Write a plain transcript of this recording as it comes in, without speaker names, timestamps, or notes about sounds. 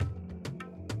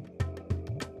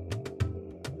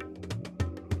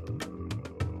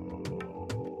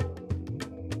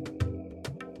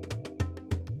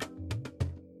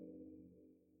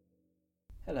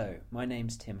Hello, my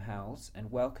name's Tim Howells, and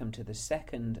welcome to the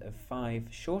second of 5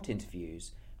 short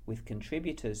interviews with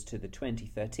contributors to the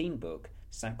 2013 book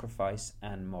Sacrifice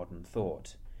and Modern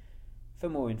Thought. For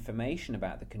more information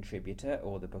about the contributor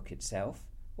or the book itself,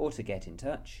 or to get in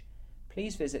touch,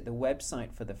 please visit the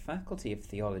website for the Faculty of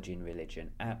Theology and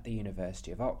Religion at the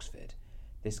University of Oxford.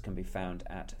 This can be found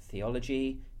at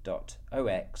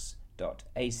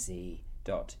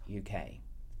theology.ox.ac.uk.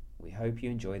 We hope you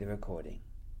enjoy the recording.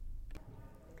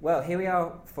 Well, here we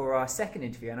are for our second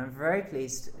interview, and I'm very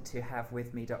pleased to have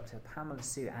with me Dr. Pamela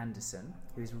Sue Anderson,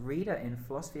 who is Reader in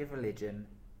Philosophy of Religion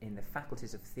in the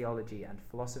Faculties of Theology and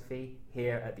Philosophy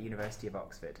here at the University of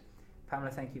Oxford.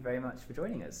 Pamela, thank you very much for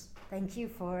joining us. Thank you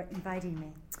for inviting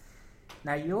me.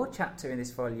 Now, your chapter in this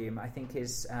volume, I think,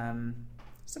 is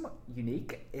somewhat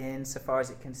unique insofar as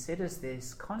it considers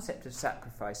this concept of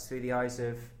sacrifice through the eyes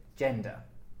of gender.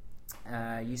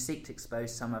 You seek to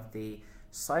expose some of the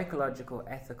psychological,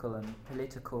 ethical and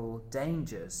political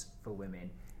dangers for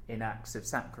women in acts of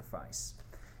sacrifice.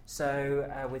 So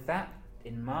with that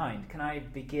in mind, can I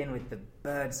begin with the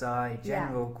bird's eye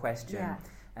general question?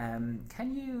 Yeah.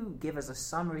 Can you give us a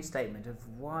summary statement of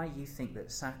why you think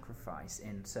that sacrifice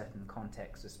in certain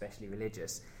contexts, especially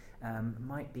religious,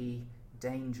 might be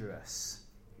dangerous,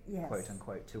 Yes. quote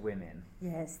unquote, to women?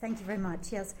 Yes, thank you very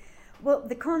much. Yes. Well,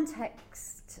 the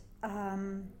context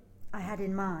I had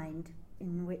in mind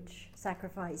in which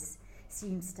sacrifice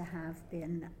seems to have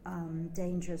been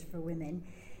dangerous for women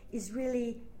is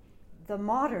really the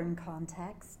modern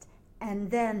context,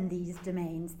 and then these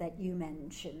domains that you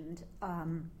mentioned,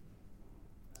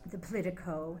 the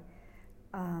politico,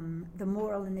 the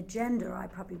moral and the gender, I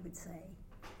probably would say.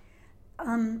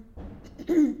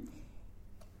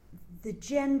 The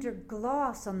gender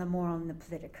gloss on the moral and the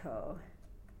politico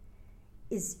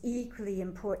is equally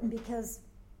important because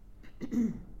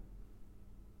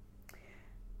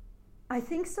I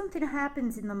think something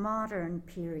happens in the modern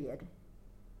period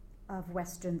of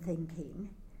Western thinking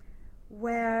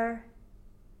where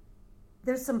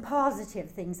there's some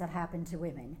positive things that happen to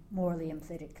women, morally and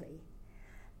politically.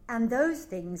 And those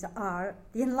things are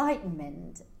the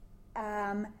Enlightenment,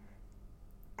 and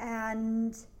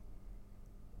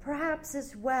perhaps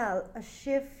as well a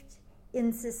shift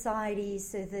in society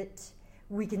so that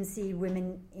we can see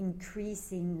women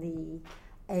increasingly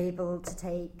able to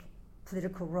take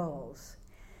political roles.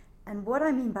 And what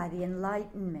I mean by the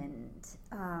Enlightenment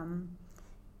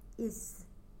is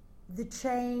the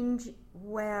change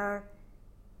where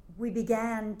we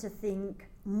began to think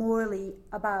morally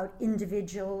about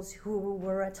individuals who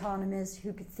were autonomous,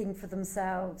 who could think for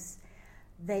themselves,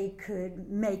 they could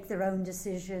make their own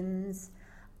decisions.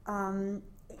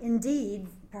 Indeed,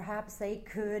 perhaps they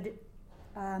could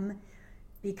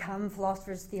become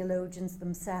philosophers, theologians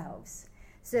themselves.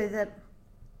 So the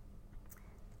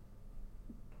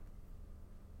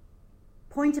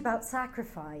point about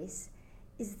sacrifice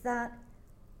is that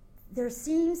there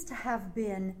seems to have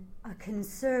been a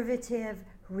conservative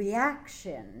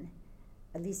reaction,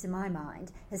 at least in my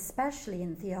mind, especially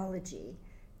in theology,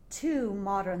 to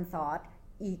modern thought,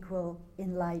 equal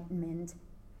enlightenment,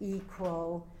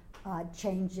 equal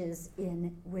changes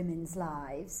in women's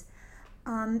lives,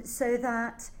 so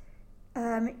that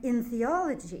in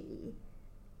theology,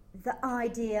 the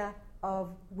idea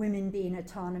of women being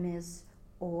autonomous,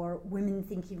 or women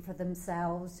thinking for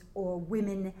themselves, or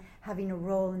women having a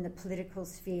role in the political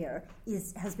sphere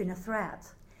has been a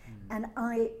threat. And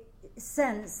I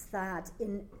sense that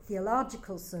in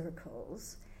theological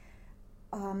circles,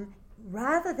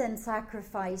 rather than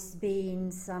sacrifice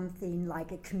being something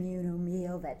like a communal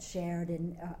meal that's shared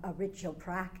in a ritual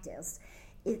practice,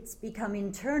 it's become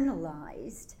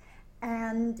internalized,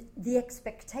 and the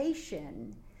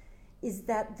expectation is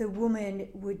that the woman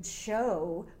would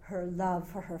show her love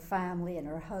for her family and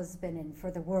her husband and for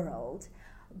the world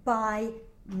by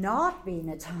not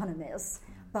being autonomous,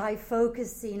 by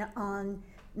focusing on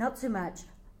not so much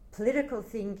political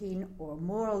thinking or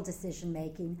moral decision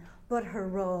making, but her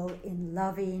role in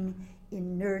loving,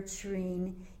 in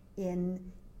nurturing, in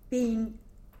being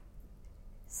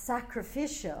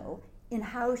sacrificial in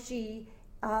how she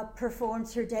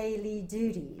performs her daily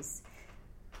duties.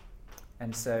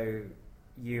 And so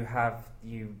you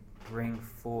bring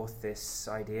forth this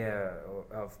idea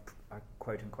of a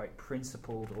quote-unquote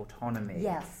principled autonomy.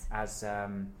 Yes. As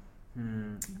Yes. a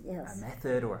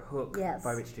method or a hook Yes.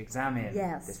 by which to examine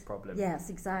Yes. this problem. Yes,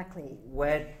 exactly.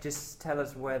 Just tell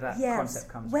us where that Yes. concept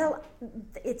comes Well,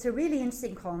 it's a really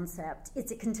interesting concept.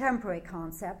 It's a contemporary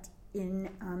concept in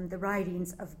the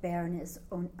writings of Baroness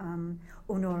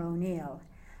Honora O'Neill.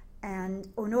 And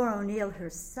Honora O'Neill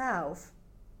herself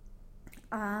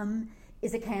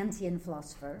is a Kantian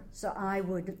philosopher, so I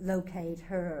would locate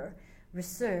her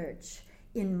research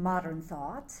in modern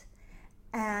thought.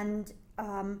 And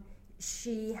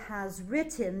she has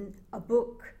written a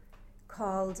book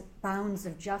called Bounds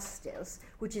of Justice,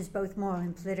 which is both moral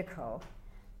and political.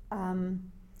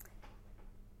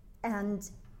 And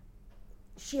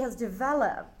she has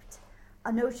developed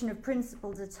a notion of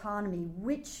principled autonomy,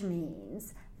 which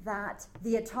means that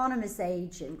the autonomous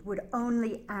agent would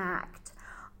only act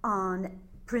on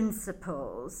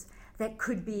principles that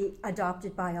could be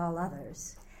adopted by all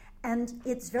others. And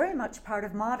it's very much part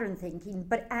of modern thinking,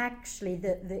 but actually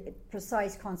the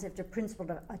precise concept of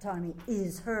principled autonomy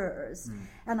is hers.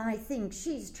 And I think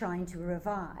she's trying to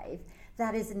revive.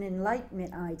 That is an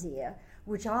Enlightenment idea,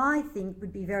 which I think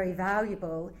would be very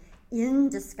valuable in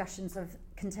discussions of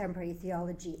contemporary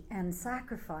theology and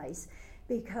sacrifice,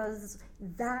 because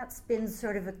that's been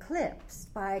sort of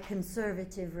eclipsed by a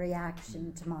conservative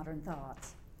reaction to modern thought.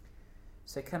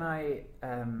 So can I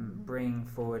bring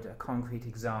forward a concrete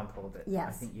example that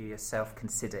I think you yourself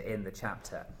consider in the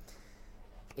chapter?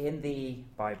 In the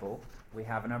Bible, we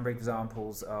have a number of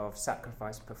examples of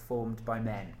sacrifice performed by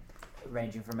men,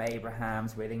 ranging from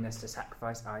Abraham's willingness to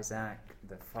sacrifice Isaac,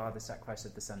 the father's sacrifice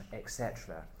of the son,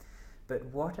 etc. But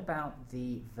what about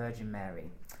the Virgin Mary?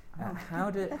 How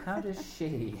does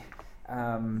she,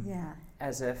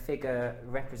 as a figure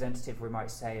representative, we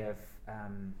might say, of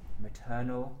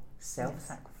maternal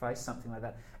self-sacrifice, something like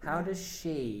that, how does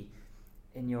she,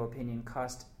 in your opinion,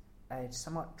 cast a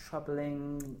somewhat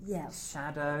troubling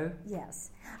shadow? Yes.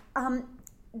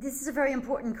 This is a very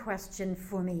important question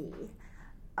for me.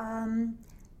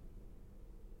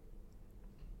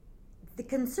 The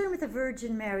concern with the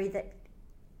Virgin Mary that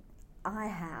I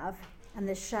have, and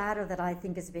the shadow that I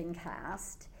think has been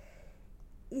cast,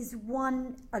 is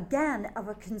one, again, of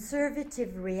a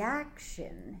conservative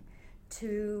reaction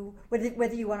to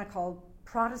whether you want to call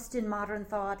Protestant modern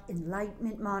thought,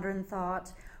 Enlightenment modern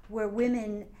thought, where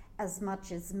women, as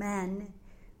much as men,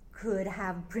 could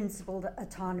have principled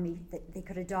autonomy, that they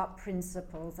could adopt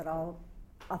principles that all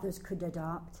others could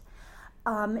adopt,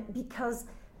 because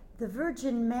the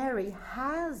Virgin Mary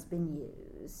has been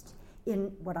used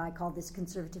in what I call this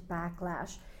conservative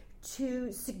backlash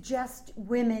to suggest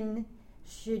women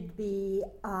should be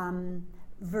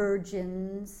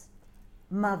virgins,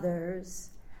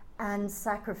 mothers, and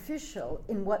sacrificial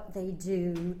in what they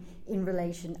do in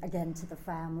relation, again, to the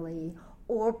family,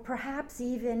 or perhaps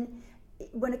even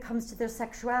when it comes to their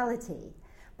sexuality.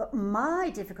 But my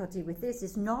difficulty with this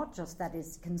is not just that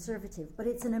it's conservative, but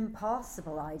it's an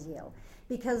impossible ideal,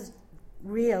 because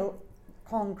real,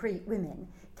 concrete women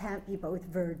can't be both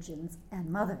virgins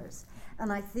and mothers.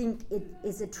 And I think it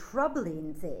is a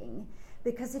troubling thing,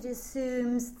 because it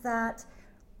assumes that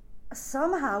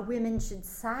somehow women should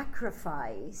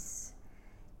sacrifice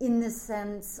in the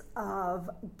sense of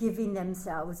giving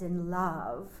themselves in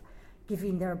love,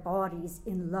 giving their bodies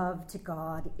in love to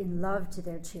God, in love to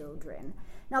their children.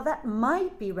 Now that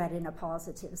might be read in a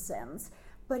positive sense,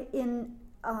 but in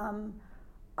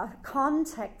a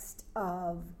context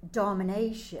of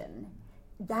domination,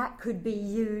 that could be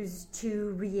used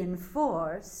to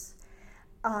reinforce,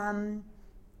 rather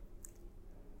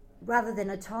than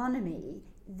autonomy,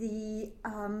 the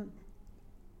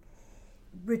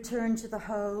return to the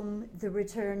home, the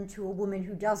return to a woman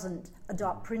who doesn't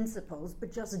adopt principles,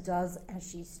 but just does as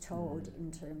she's told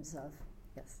in terms of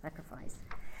sacrifice.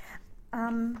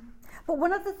 But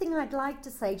one other thing I'd like to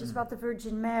say just about the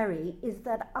Virgin Mary is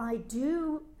that I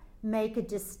do make a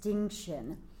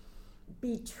distinction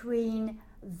between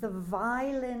the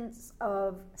violence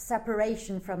of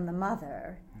separation from the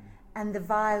mother and the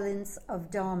violence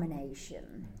of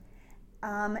domination.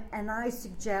 And I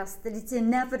suggest that it's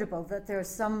inevitable that there is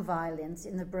some violence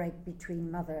in the break between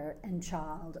mother and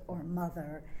child, or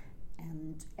mother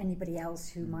and anybody else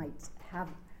who might have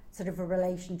sort of a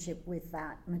relationship with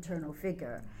that maternal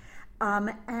figure.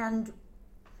 And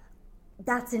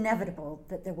that's inevitable,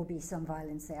 that there will be some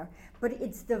violence there. But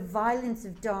it's the violence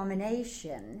of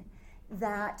domination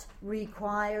that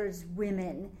requires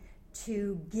women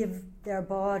to give their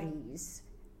bodies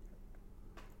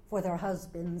for their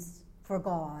husbands, for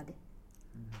God.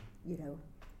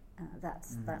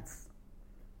 That's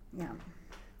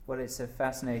Well, it's a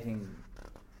fascinating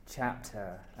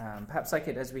chapter. Perhaps I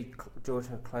could, as we draw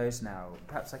to a close now,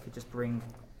 perhaps I could just bring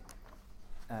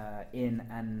in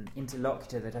an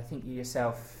interlocutor that I think you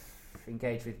yourself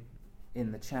engage with in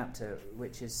the chapter,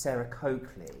 which is Sarah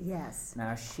Coakley. Yes.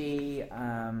 Now she,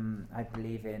 I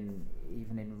believe,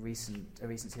 even in a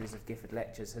recent series of Gifford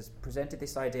lectures, has presented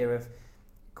this idea of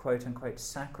quote unquote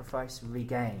sacrifice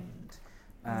regained,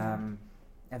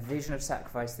 a vision of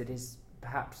sacrifice that is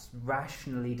perhaps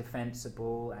rationally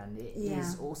defensible, and it Yeah.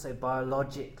 is also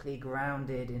biologically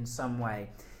grounded in some way.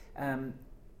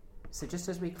 So just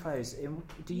as we close, in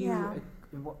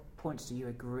what points do you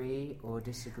agree or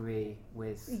disagree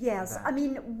with Yes, that? I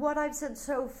mean, what I've said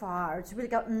so far, it's really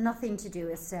got nothing to do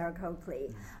with Sarah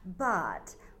Coakley.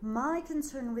 But my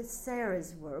concern with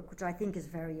Sarah's work, which I think is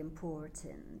very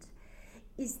important,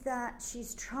 is that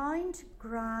she's trying to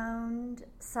ground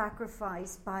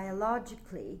sacrifice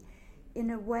biologically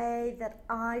in a way that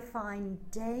I find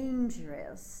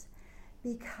dangerous,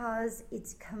 because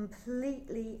it's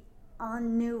completely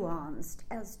unnuanced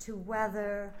as to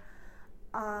whether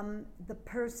the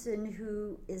person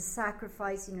who is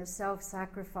sacrificing or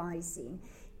self-sacrificing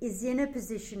is in a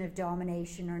position of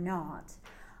domination or not.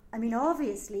 I mean,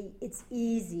 obviously, it's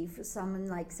easy for someone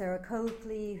like Sarah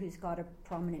Coakley, who's got a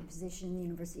prominent position in the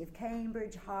University of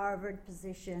Cambridge, Harvard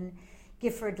position,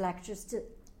 Gifford lectures, to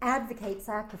advocate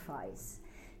sacrifice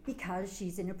because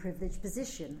she's in a privileged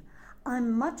position.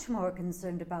 I'm much more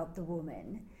concerned about the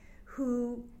woman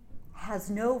who has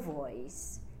no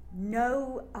voice,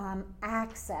 no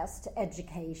access to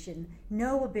education,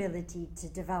 no ability to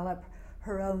develop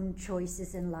her own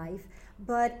choices in life,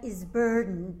 but is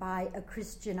burdened by a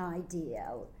Christian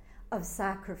ideal of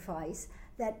sacrifice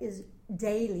that is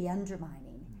daily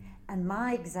undermining. And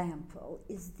my example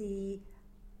is the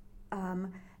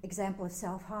example of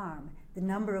self-harm. The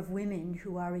number of women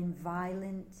who are in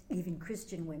violent, even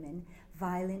Christian women,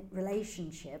 violent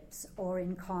relationships, or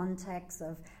in contexts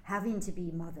of having to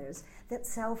be mothers, that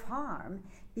self-harm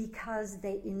because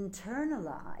they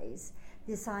internalize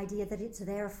this idea that it's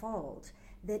their fault,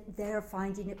 that they're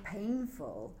finding it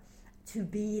painful to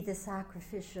be the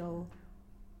sacrificial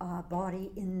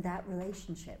body in that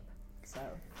relationship. So,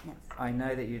 yes. I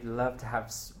know that you'd love to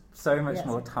have so much Yes.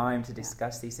 more time to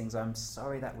discuss these things. I'm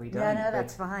sorry that we don't. No,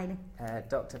 that's fine.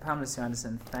 Dr. Pamela Sue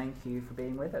Anderson, thank you for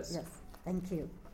being with us. Yes, thank you.